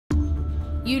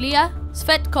Yulia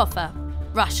Tsvetkova,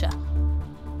 Russia.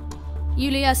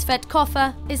 Yulia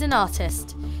Tsvetkova is an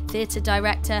artist, theatre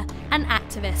director and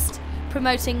activist,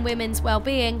 promoting women's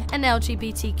well-being and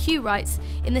LGBTQ rights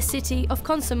in the city of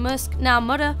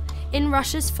Komsomolsk-na-Amur in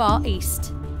Russia's Far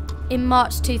East. In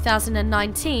March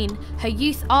 2019, her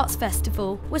youth arts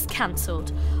festival was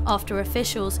cancelled after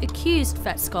officials accused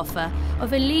Tsvetkova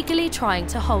of illegally trying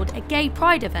to hold a gay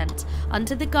pride event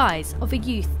under the guise of a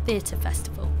youth theatre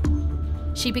festival.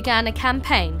 She began a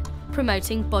campaign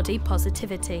promoting body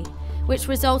positivity, which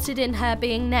resulted in her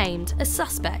being named a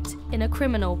suspect in a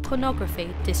criminal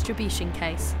pornography distribution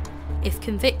case. If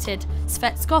convicted,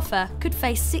 Tsvetkova could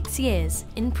face 6 years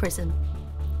in prison.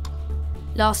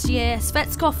 Last year,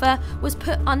 Tsvetkova was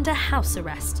put under house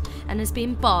arrest and has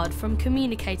been barred from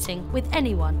communicating with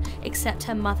anyone except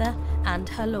her mother and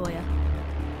her lawyer.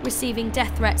 Receiving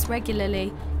death threats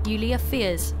regularly, Yulia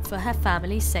fears for her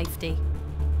family's safety.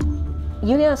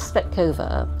 Yulia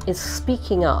Tsvetkova is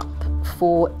speaking up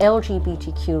for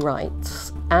LGBTQ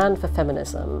rights and for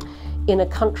feminism in a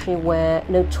country where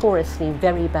notoriously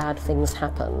very bad things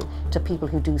happen to people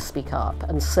who do speak up.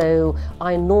 And so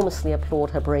I enormously applaud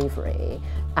her bravery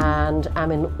and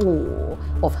am in awe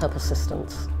of her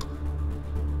persistence.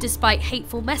 Despite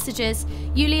hateful messages,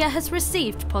 Yulia has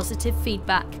received positive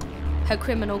feedback. Her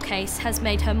criminal case has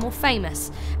made her more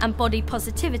famous, and body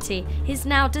positivity is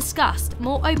now discussed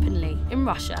more openly in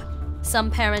Russia.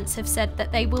 Some parents have said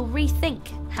that they will rethink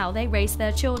how they raise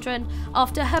their children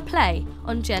after her play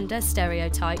on gender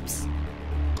stereotypes.